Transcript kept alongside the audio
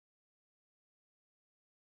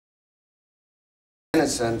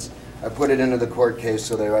innocence, I put it into the court case,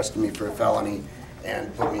 so they arrested me for a felony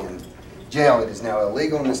and put me in jail. It is now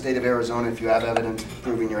illegal in the state of Arizona, if you have evidence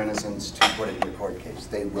proving your innocence, to put it in your court case.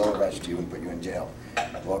 They will arrest you and put you in jail.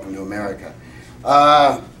 Welcome to America.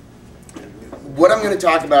 What I'm going to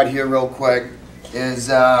talk about here real quick is,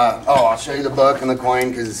 I'll show you the book and the coin,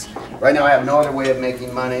 because right now I have no other way of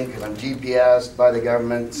making money, because I'm GPSed by the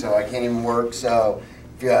government, so I can't even work. So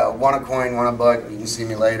if you want a coin, want a book, you can see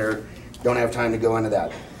me later. Don't have time to go into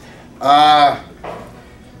that.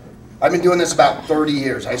 I've been doing this about 30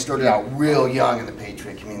 years. I started out real young in the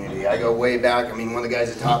Patriot community. I go way back. I mean, one of the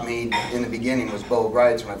guys that taught me in the beginning was Bo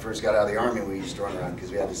Brights. When I first got out of the Army, we used to run around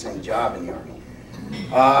because we had the same job in the Army.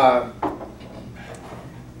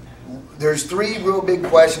 There's three real big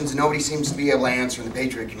questions nobody seems to be able to answer in the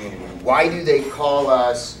Patriot community. Why do they call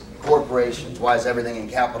us corporations? Why is everything in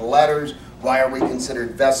capital letters? Why are we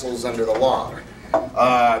considered vessels under the law?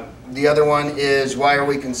 The other one is, why are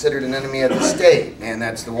we considered an enemy of the state? And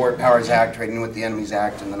that's the War Powers Act, Trading with the Enemies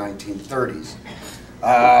Act in the 1930s.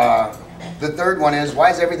 The third one is,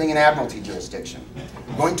 why is everything in admiralty jurisdiction?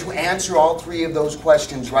 I'm going to answer all three of those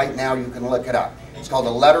questions right now. You can look it up. It's called a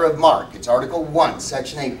letter of marque. It's Article 1,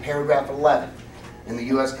 Section 8, Paragraph 11 in the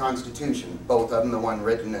U.S. Constitution. Both of them, the one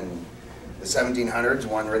written in the 1700s,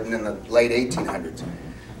 one written in the late 1800s.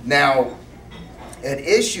 Now, at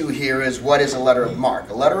issue here is, what is a letter of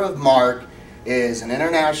marque? A letter of marque is an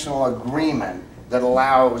international agreement that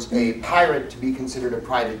allows a pirate to be considered a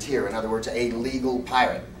privateer. In other words, a legal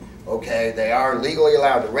pirate. Okay, they are legally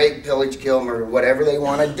allowed to rape, pillage, kill, murder, whatever they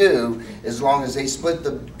want to do, as long as they split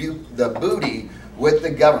the booty with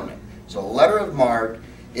the government. So a letter of marque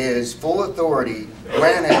is full authority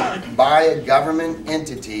granted by a government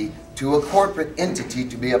entity to a corporate entity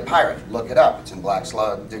to be a pirate. Look it up. It's in Black's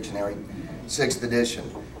Law Dictionary, 6th edition.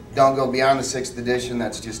 Don't go beyond the 6th edition.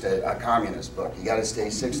 That's just a communist book. You got to stay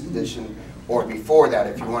 6th edition or before that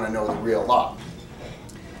if you want to know the real law.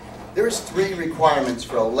 There's three requirements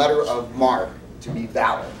for a letter of marque to be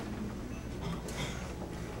valid.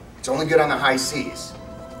 It's only good on the high seas.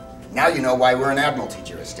 Now you know why we're in admiralty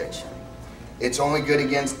jurisdiction. It's only good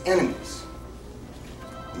against enemies.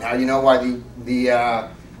 Now you know why the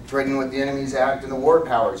Trading with the Enemies Act and the War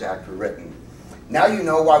Powers Act were written. Now you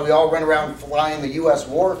know why we all run around flying the U.S.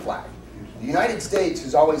 war flag. The United States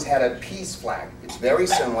has always had a peace flag. It's very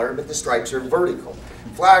similar, but the stripes are vertical.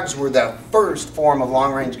 Flags were the first form of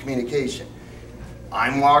long-range communication.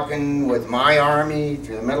 I'm walking with my army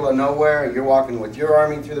through the middle of nowhere. You're walking with your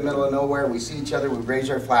army through the middle of nowhere. We see each other. We raise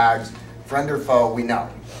our flags. Friend or foe, we know.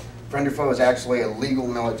 Friend or foe is actually a legal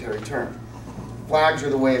military term. Flags are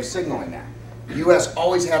the way of signaling that. The U.S.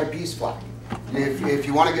 always had a peace flag. If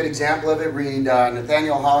you want a good example of it, read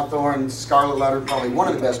Nathaniel Hawthorne's Scarlet Letter, probably one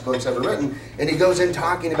of the best books ever written, and he goes in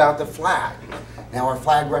talking about the flag. Now our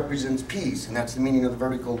flag represents peace, and that's the meaning of the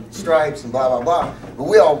vertical stripes and blah, blah, blah. But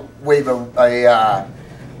we all wave a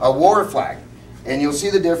war flag, and you'll see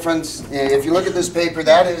the difference. If you look at this paper,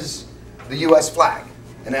 that is the U.S. flag,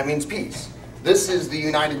 and that means peace. This is the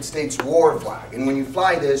United States war flag, and when you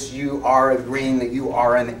fly this, you are agreeing that you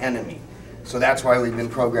are an enemy. So that's why we've been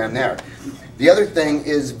programmed there. The other thing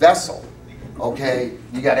is vessel. Okay,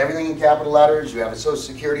 you got everything in capital letters, you have a social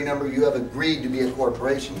security number, you have agreed to be a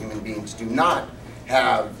corporation. Human beings do not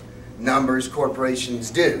have numbers,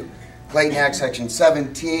 corporations do. Clayton Act Section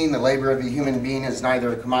 17, the labor of a human being is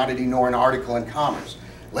neither a commodity nor an article in commerce.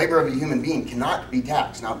 Labor of a human being cannot be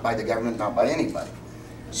taxed, not by the government, not by anybody.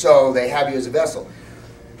 So they have you as a vessel.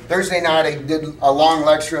 Thursday night I did a long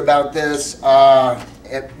lecture about this.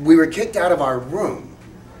 We were kicked out of our room.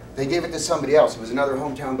 They gave it to somebody else. It was another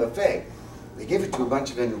hometown buffet. They gave it to a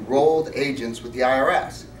bunch of enrolled agents with the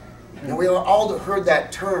IRS. And we all heard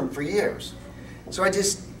that term for years. So I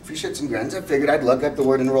just, for shits and grins, I figured I'd look up the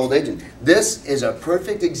word enrolled agent. This is a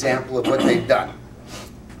perfect example of what they've done.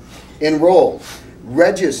 Enrolled,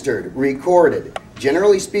 registered, recorded.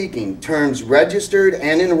 Generally speaking, terms registered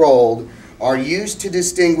and enrolled are used to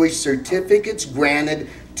distinguish certificates granted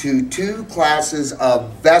to two classes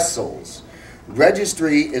of vessels.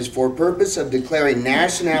 Registry is for purpose of declaring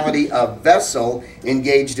nationality of vessel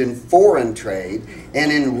engaged in foreign trade,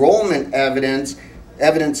 and enrollment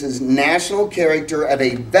evidences national character of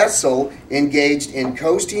a vessel engaged in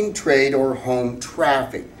coasting trade or home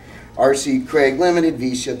traffic. R.C. Craig Limited,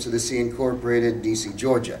 V Ships of the Sea Incorporated, D.C.,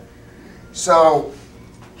 Georgia. So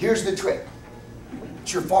here's the trick.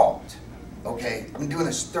 It's your fault. Okay, I've been doing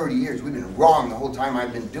this 30 years. We've been wrong the whole time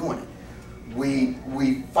I've been doing it.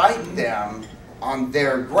 We fight them on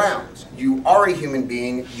their grounds. You are a human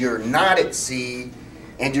being, you're not at sea,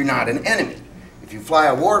 and you're not an enemy. If you fly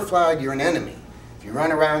a war flag, you're an enemy. If you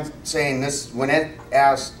run around saying this, when it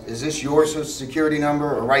asks, is this your Social Security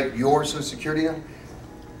number, or write your Social Security number,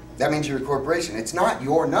 that means you're a corporation. It's not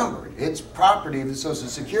your number. It's property of the Social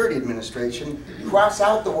Security Administration. Cross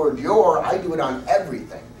out the word your. I do it on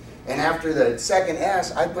everything. And after the second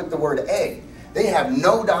S, I put the word A. They have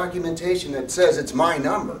no documentation that says it's my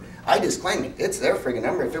number. I just claim it. It's their friggin'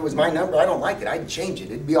 number. If it was my number, I don't like it. I'd change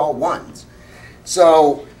it. It'd be all ones.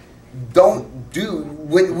 So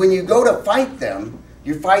when you go to fight them,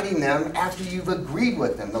 you're fighting them after you've agreed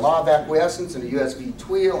with them. The law of acquiescence in the U.S. v.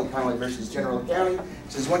 Tweel and Conway versus General County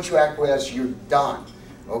says once you acquiesce, you're done.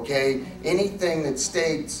 Okay? Anything that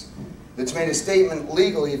states, that's made a statement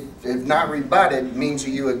legally, if not rebutted, means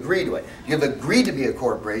that you agree to it. You've agreed to be a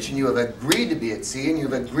corporation, you have agreed to be at sea, and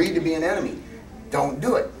you've agreed to be an enemy. Don't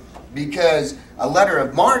do it. Because a letter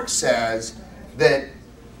of marque says that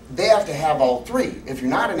they have to have all three. If you're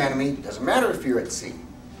not an enemy, it doesn't matter if you're at sea.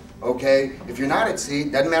 Okay? If you're not at sea,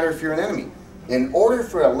 it doesn't matter if you're an enemy. In order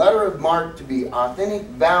for a letter of marque to be authentic,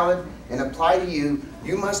 valid, and apply to you,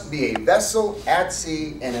 you must be a vessel at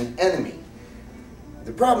sea and an enemy.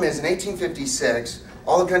 The problem is, in 1856,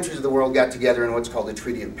 all the countries of the world got together in what's called the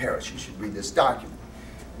Treaty of Paris. You should read this document.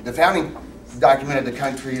 The founding document of the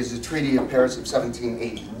country is the Treaty of Paris of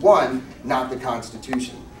 1781, not the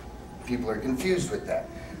Constitution. People are confused with that.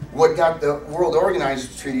 What got the world organized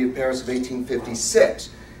was the Treaty of Paris of 1856.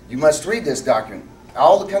 You must read this document.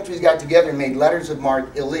 All the countries got together and made letters of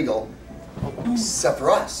marque illegal, except for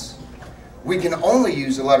us. We can only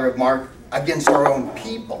use a letter of marque against our own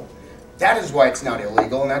people. That is why it's not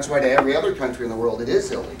illegal, and that's why to every other country in the world it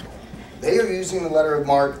is illegal. They are using the letter of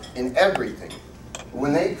marque in everything.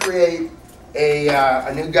 When they create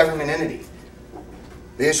a new government entity,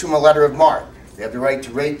 they issue them a letter of marque. They have the right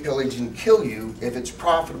to rape, pillage, and kill you if it's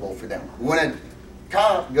profitable for them. When a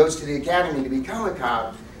cop goes to the academy to become a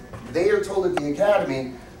cop, they are told at the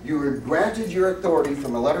academy, you were granted your authority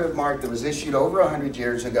from a letter of marque that was issued over 100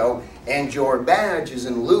 years ago, and your badge is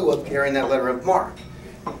in lieu of carrying that letter of marque.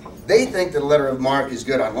 They think that a letter of marque is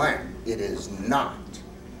good on land. It is not.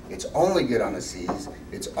 It's only good on the seas,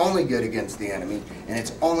 it's only good against the enemy, and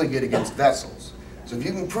it's only good against vessels. So if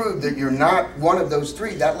you can prove that you're not one of those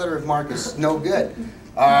three, that letter of marque is no good.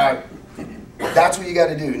 That's what you got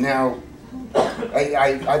to do. Now,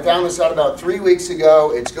 I found this out about 3 weeks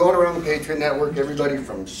ago. It's going around the Patriot Network. Everybody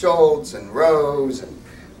from Schultz and Rose and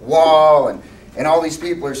Wall and all these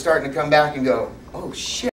people are starting to come back and go, oh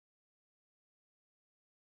shit.